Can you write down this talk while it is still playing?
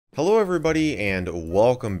Hello everybody and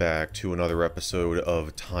welcome back to another episode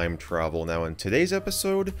of Time Travel. Now in today's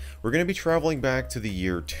episode, we're going to be traveling back to the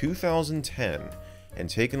year 2010 and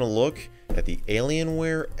taking a look at the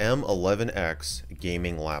Alienware M11x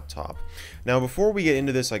gaming laptop. Now before we get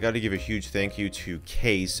into this, I got to give a huge thank you to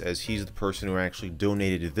Case, as he's the person who actually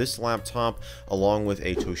donated this laptop along with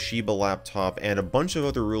a Toshiba laptop and a bunch of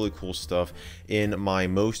other really cool stuff in my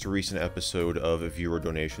most recent episode of viewer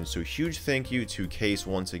donations. So huge thank you to Case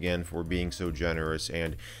once again for being so generous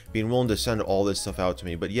and being willing to send all this stuff out to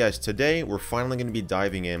me. But yes, today we're finally going to be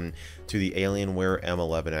diving in to the Alienware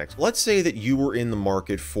M11x. Let's say that you were in the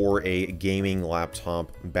market for a gaming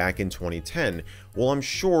laptop back in 2010. Well, I'm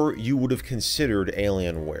sure you would have considered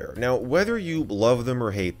Alienware. Now, whether you love them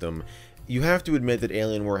or hate them, you have to admit that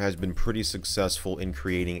Alienware has been pretty successful in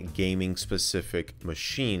creating gaming-specific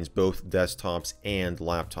machines, both desktops and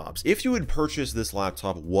laptops. If you had purchased this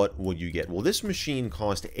laptop, what would you get? Well, this machine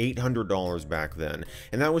cost $800 back then,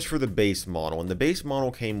 and that was for the base model. And the base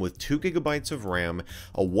model came with 2 GB of RAM,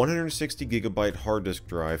 a 160 GB hard disk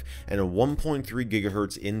drive, and a 1.3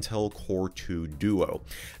 GHz Intel Core 2 Duo.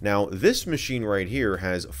 Now, this machine right here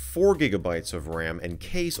has 4 GB of RAM, and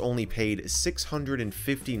Case only paid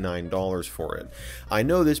 $659 for it. I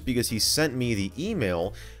know this because he sent me the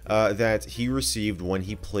email that he received when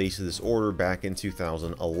he placed this order back in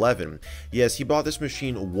 2011. Yes, he bought this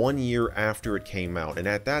machine 1 year after it came out, and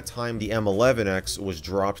at that time the M11x was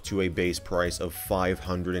dropped to a base price of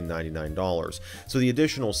 $599. So the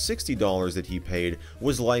additional $60 that he paid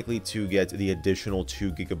was likely to get the additional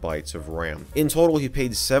 2 GB of RAM. In total, he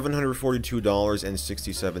paid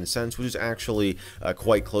 $742.67, which is actually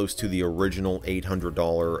quite close to the original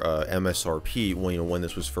 $800 MSRP when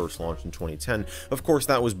this was first launched in 2010. Of course,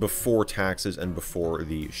 that was before taxes and before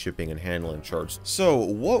the shipping and handling charge. So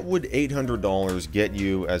what would $800 get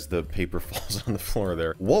you, as the paper falls on the floor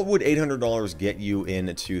there? What would $800 get you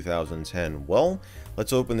in 2010? Well,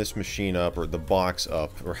 let's open this machine up, or the box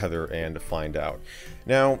up rather, and find out.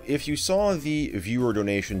 Now, if you saw the viewer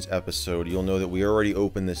donations episode, you'll know that we already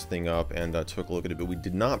opened this thing up and took a look at it, but we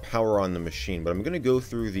did not power on the machine. But I'm going to go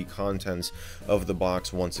through the contents of the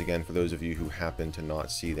box once again for those of you who happen to not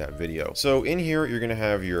see that video. So in here, you're going to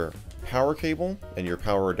have your power cable and your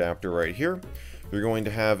power adapter right here. You're going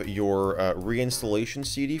to have your reinstallation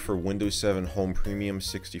CD for Windows 7 Home Premium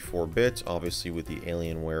 64-bit, obviously with the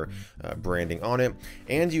Alienware branding on it.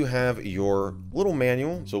 And you have your little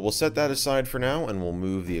manual. So we'll set that aside for now, and we'll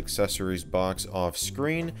move the accessories box off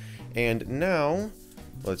screen. And now,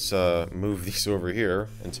 let's move these over here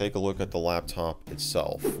and take a look at the laptop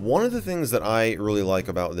itself. One of the things that I really like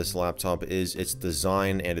about this laptop is its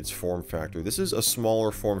design and its form factor. This is a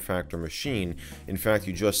smaller form factor machine. In fact,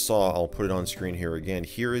 you just saw, I'll put it on screen here again,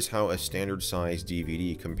 here is how a standard size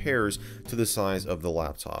DVD compares to the size of the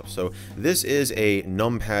laptop. So this is a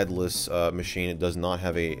numpad-less machine. It does not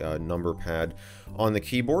have a number pad on the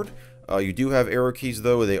keyboard. You do have arrow keys,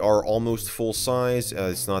 though. They are almost full size.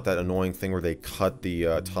 It's not that annoying thing where they cut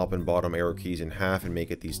the top and bottom arrow keys in half and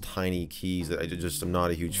make it these tiny keys. That I just am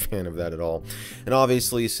not a huge fan of that at all. And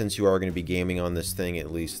obviously, since you are going to be gaming on this thing,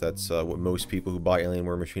 at least that's what most people who buy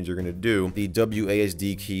Alienware machines are going to do, the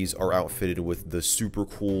WASD keys are outfitted with the super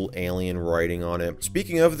cool Alien writing on it.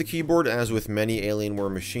 Speaking of the keyboard, as with many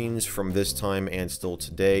Alienware machines from this time and still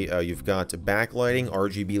today, you've got backlighting,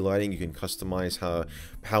 RGB lighting. You can customize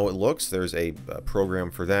how it looks. There's a program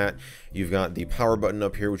for that. You've got the power button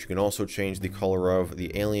up here, which you can also change the color of. The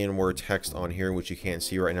Alienware text on here, which you can't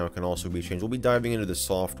see right now, can also be changed. We'll be diving into the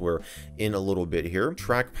software in a little bit here.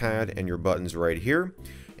 Trackpad and your buttons right here.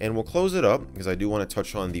 And we'll close it up because I do want to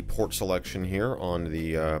touch on the port selection here on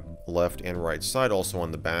the left and right side, also on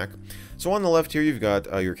the back. So on the left here, you've got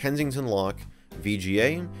your Kensington lock,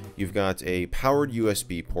 VGA. You've got a powered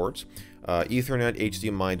USB port, Ethernet,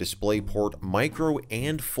 HDMI, DisplayPort, micro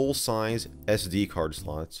and full-size SD card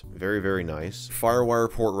slots. Very, very nice. Firewire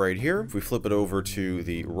port right here. If we flip it over to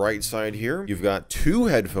the right side here, you've got 2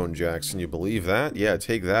 headphone jacks. Can you believe that? Yeah,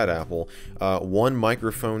 take that, Apple. 1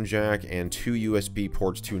 microphone jack and 2 USB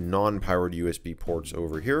ports, 2 non-powered USB ports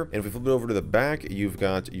over here. And if we flip it over to the back, you've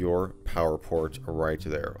got your power port right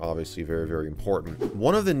there. Obviously, very, very important.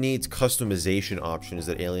 One of the neat customization options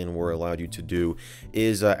that Alienware allowed you to do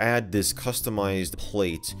is add this this customized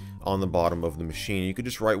plate on the bottom of the machine. You could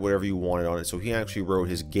just write whatever you wanted on it. So he actually wrote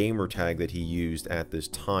his gamer tag that he used at this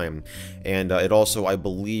time, and it also, I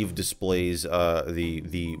believe, displays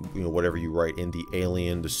the whatever you write in the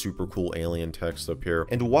alien, the super cool alien text up here.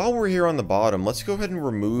 And while we're here on the bottom, let's go ahead and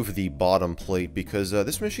remove the bottom plate, because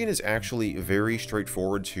this machine is actually very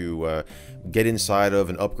straightforward to get inside of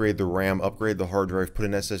and upgrade the RAM, upgrade the hard drive, put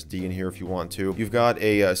an SSD in here if you want to. You've got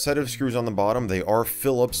a set of screws on the bottom. They are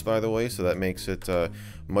Phillips, by the way, so that makes it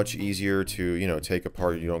much easier to, take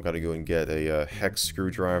apart. You don't got to go and get a hex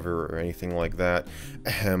screwdriver or anything like that.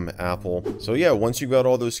 Apple. So yeah, once you've got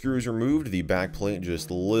all those screws removed, the back plate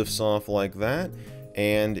just lifts off like that,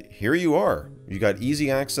 and here you are. You got easy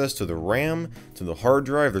access to the RAM, to the hard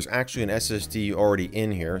drive. There's actually an SSD already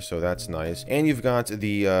in here, so that's nice. And you've got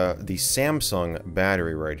the Samsung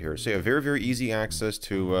battery right here. So yeah, very, very easy access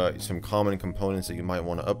to some common components that you might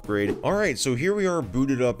want to upgrade. All right, so here we are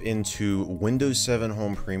booted up into Windows 7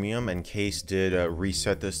 Home Premium, and Case did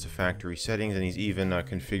reset this to factory settings, and he's even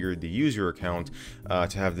configured the user account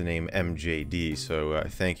to have the name MJD. So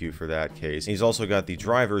thank you for that, Case. He's also got the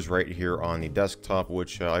drivers right here on the desktop,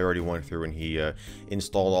 which I already went through, and he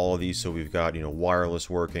installed all of these. So we've got wireless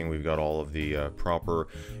working, we've got all of the proper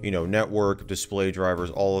network display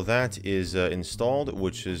drivers, all of that is installed,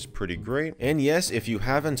 which is pretty great. And yes, if you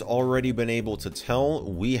haven't already been able to tell,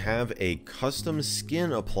 we have a custom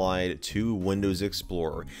skin applied to Windows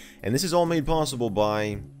Explorer, and this is all made possible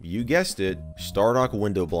by, you guessed it, Stardock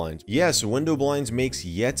window blinds. Yes, window blinds makes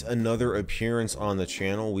yet another appearance on the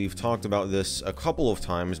channel. We've talked about this a couple of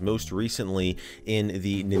times, most recently in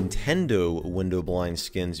the Nintendo window blind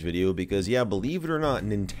skins video, because yeah, believe it or not,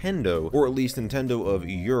 Nintendo, or at least Nintendo of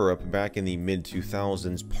Europe, back in the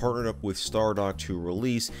mid-2000s, partnered up with Stardock to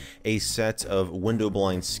release a set of window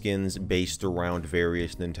blind skins based around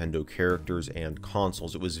various Nintendo characters and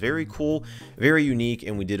consoles. It was very cool, very unique,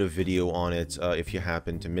 and we did a video on it. If you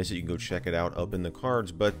happen to miss it, you can go check it out up in the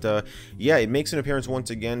cards. But yeah, it makes an appearance once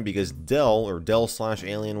again because Dell, or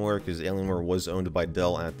Dell/Alienware, because Alienware was owned by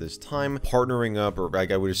Dell at this time, partnering up, or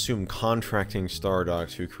I would assume contracting Stardock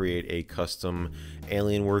to create a custom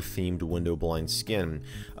Alienware themed window blind skin.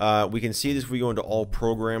 We can see this if we go into all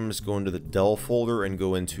programs, go into the Dell folder, and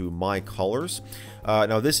go into My Colors.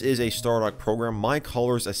 Now this is a Stardock program. My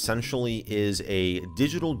Colors essentially is a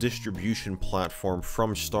digital distribution platform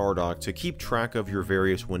from Stardock to keep track of your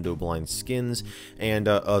various window blind skins and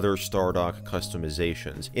other Stardock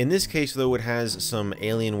customizations. In this case though, it has some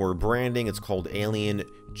Alienware branding. It's called Alien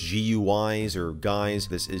GUIs or guys.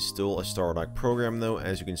 This is still a Stardock program though,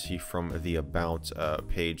 as you can see from the About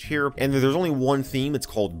page here. And there's only one theme. It's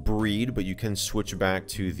called Breed, but you can switch back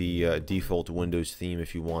to the default Windows theme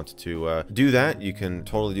if you want to do that. You can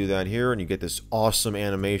totally do that here, and you get this awesome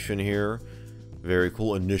animation here. Very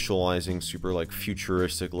cool, initializing, super like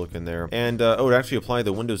futuristic looking there. And oh, it actually applied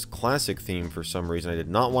the Windows Classic theme for some reason. I did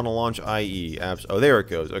not want to launch IE apps. Oh, there it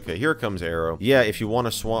goes. Okay, here comes Arrow. Yeah, if you want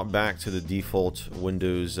to swap back to the default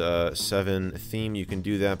Windows 7 theme, you can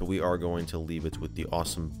do that, but we are going to leave it with the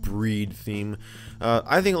awesome Breed theme.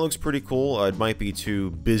 I think it looks pretty cool. It might be too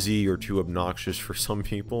busy or too obnoxious for some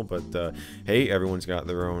people, but hey, everyone's got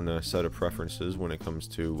their own set of preferences when it comes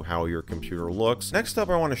to how your computer looks. Next up,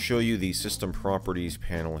 I want to show you the system properties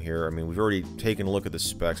panel here. I mean, we've already taken a look at the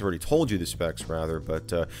specs. I've already told you the specs, rather,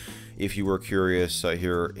 but if you were curious,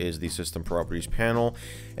 here is the system properties panel.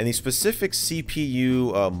 And the specific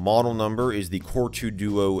CPU model number is the Core 2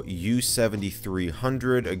 Duo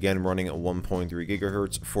U7300, again running at 1.3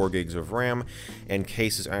 gigahertz, 4 gigs of RAM, and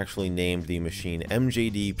Case has actually named the machine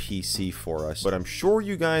MJD PC for us. But I'm sure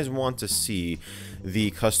you guys want to see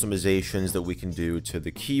the customizations that we can do to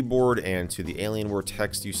the keyboard and to the Alienware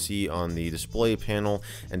text you see on the display panel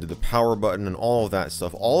and to the power button and all of that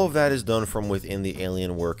stuff. All of that is done from within the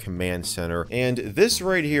Alienware command center. And this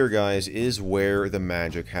right here, guys, is where the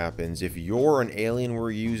magic happens. If you're an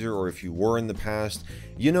Alienware user, or if you were in the past,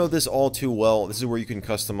 you know this all too well. This is where you can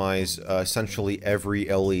customize essentially every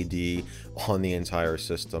LED on the entire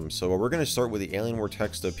system. So we're going to start with the Alienware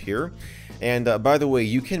text up here. And by the way,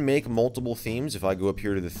 you can make multiple themes. If I go up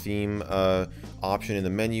here to the theme option in the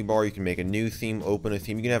menu bar, you can make a new theme, open a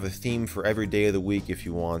theme. You can have a theme for every day of the week if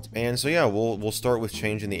you want. And so yeah, we'll start with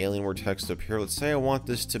changing the Alienware text up here. Let's say I want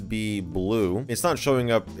this to be blue. It's not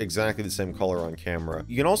showing up exactly the same color on camera.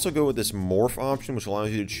 You can also go with this morph option, which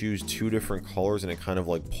allows you to choose two different colors, and it kind of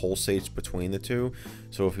like pulsates between the two.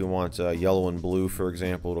 So if you want yellow and blue, for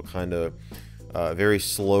example, it'll kind of very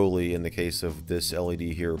slowly, in the case of this LED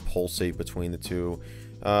here, pulsate between the two.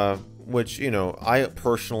 which, you know, I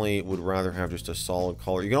personally would rather have just a solid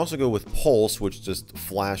color. You can also go with Pulse, which just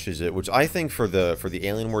flashes it, which I think for the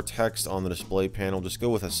Alienware text on the display panel, just go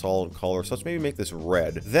with a solid color. So let's maybe make this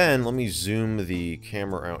red. Then let me zoom the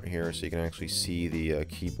camera out here so you can actually see the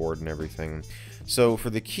keyboard and everything. So for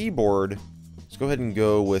the keyboard, let's go ahead and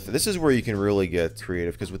go with, this is where you can really get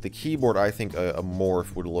creative, because with the keyboard, I think a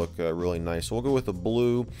morph would look really nice. So we'll go with a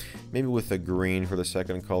blue, maybe with a green for the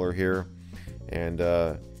second color here. And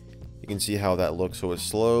you can see how that looks. So it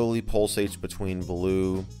slowly pulsates between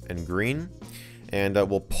blue and green. And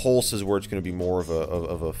well, pulse is where it's going to be more of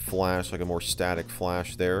a flash, like a more static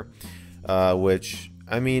flash there. Which,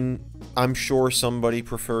 I mean, I'm sure somebody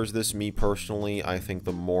prefers this. Me personally, I think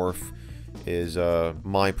the morph is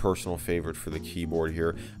my personal favorite for the keyboard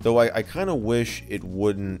here. Though I kind of wish it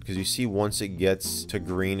wouldn't, because you see once it gets to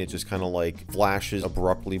green, it just kind of like flashes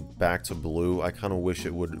abruptly back to blue. I kind of wish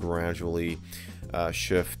it would gradually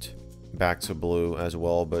shift back to blue as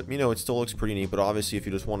well. But, you know, it still looks pretty neat. But obviously, if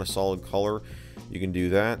you just want a solid color, you can do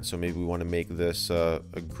that. So maybe we want to make this a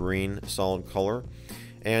green solid color.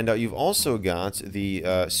 And you've also got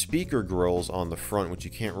the speaker grills on the front, which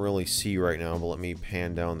you can't really see right now, but let me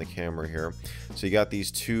pan down the camera here. So you got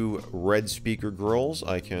these two red speaker grills.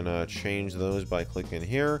 I can change those by clicking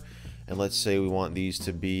here. And let's say we want these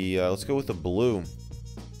to be, let's go with the blue.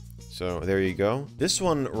 So there you go. This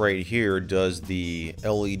one right here does the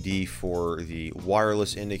LED for the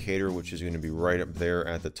wireless indicator, which is going to be right up there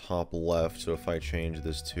at the top left. So if I change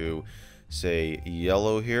this to, say,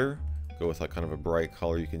 yellow here, go with like kind of a bright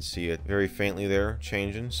color, you can see it very faintly there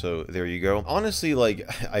changing. So there you go. Honestly, like,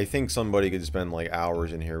 I think somebody could spend like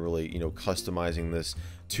hours in here really, you know, customizing this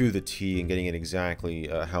to the T and getting it exactly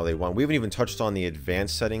how they want. We haven't even touched on the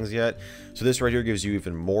advanced settings yet. So this right here gives you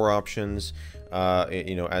even more options,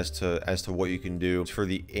 you know, as to what you can do. It's for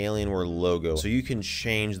the Alienware logo. So you can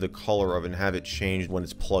change the color of it and have it changed when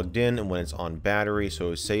it's plugged in and when it's on battery.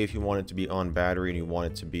 So say if you want it to be on battery and you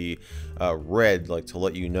want it to be red, like to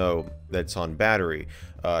let you know that's on battery.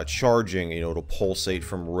 Charging, you know, it'll pulsate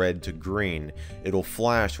from red to green. It'll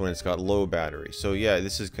flash when it's got low battery. So yeah,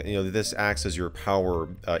 this is, you know, this acts as your power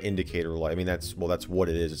indicator light. I mean, that's what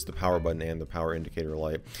it is. It's the power button and the power indicator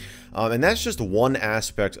light. And that's just one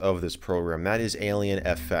aspect of this program. That is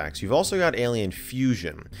Alienware. You've also got Alien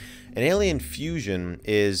Fusion. And Alien Fusion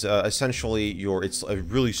is essentially it's a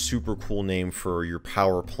really super cool name for your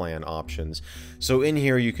power plan options. So in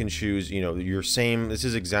here you can choose, you know, this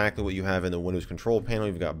is exactly what you have in the Windows control panel.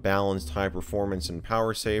 You've got balanced, high performance, and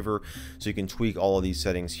power saver. So you can tweak all of these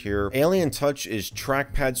settings here. Alien Touch is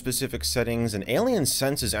trackpad specific settings, and Alien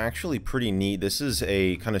Sense is actually pretty neat. This is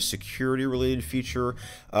a kind of security related feature.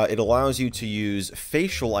 It allows you to use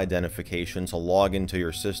facial identification to log into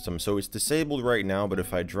your system. So it's disabled right now, but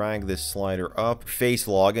if I drag this slider up, face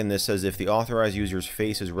login, this says if the authorized user's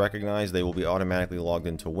face is recognized, they will be automatically logged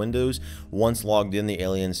into Windows. Once logged in, the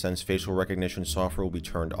Alien Sense facial recognition software will be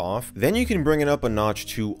turned off. Then you can bring it up a notch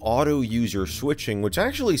to auto user switching, which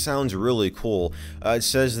actually sounds really cool. It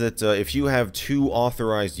says that if you have two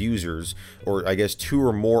authorized users, or I guess two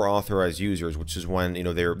or more authorized users, which is when, you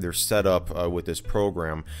know, they're set up with this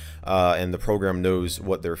program, and the program knows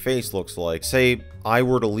what their face looks like. Say I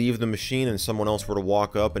were to leave the machine and someone else were to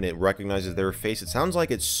walk up and it recognizes their face, it sounds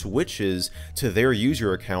like it switches to their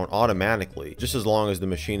user account automatically, just as long as the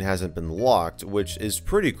machine hasn't been locked, which is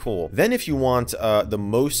pretty cool. Then if you want the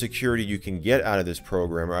most security you can get out of this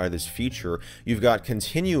program or out of this feature, you've got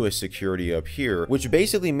continuous security up here, which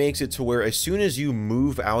basically makes it to where as soon as you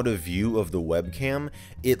move out of view of the webcam,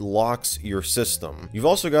 it locks your system. You've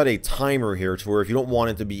also got a timer here to where if you don't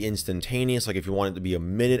want it to be instantaneous, like if you want it to be a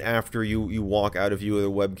minute after you walk out of view of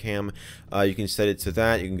the webcam, you can set it to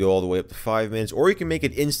that. You can go all the way up to 5 minutes, or you can make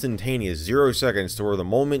it instantaneous, 0 seconds, to where the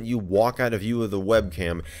moment you walk out of view of the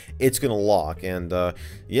webcam, it's gonna lock. And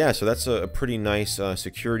yeah, so that's a pretty nice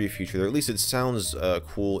security feature there. At least it sounds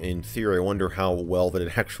cool in theory. I wonder how well that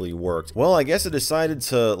it actually worked. Well, I guess it decided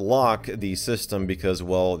to lock the system because,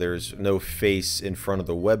 well, there's no face in front of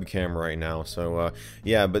the webcam right now. So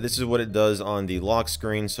yeah, but this is what it does on the lock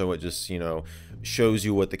screen. So it just, you know, shows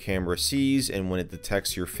you what the camera sees, and when it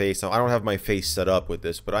detects your face. Now, I don't have my face set up with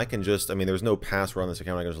this, but I can just, I mean, there's no password on this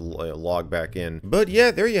account. I can just log back in. But yeah,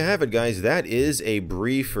 there you have it, guys. That is a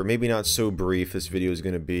brief, or maybe not so brief. This video is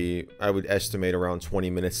going to be, I would estimate, around 20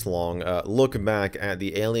 minutes long. Look back at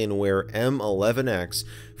the Alienware M11x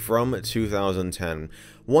from 2010.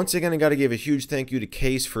 Once again, I gotta give a huge thank you to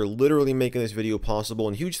Case for literally making this video possible,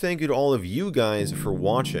 and huge thank you to all of you guys for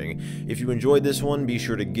watching. If you enjoyed this one, be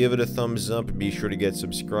sure to give it a thumbs up, be sure to get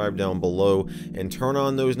subscribed down below, and turn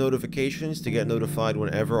on those notifications to get notified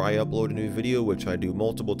whenever I upload a new video, which I do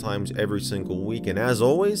multiple times every single week. And as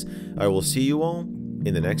always, I will see you all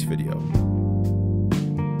in the next video.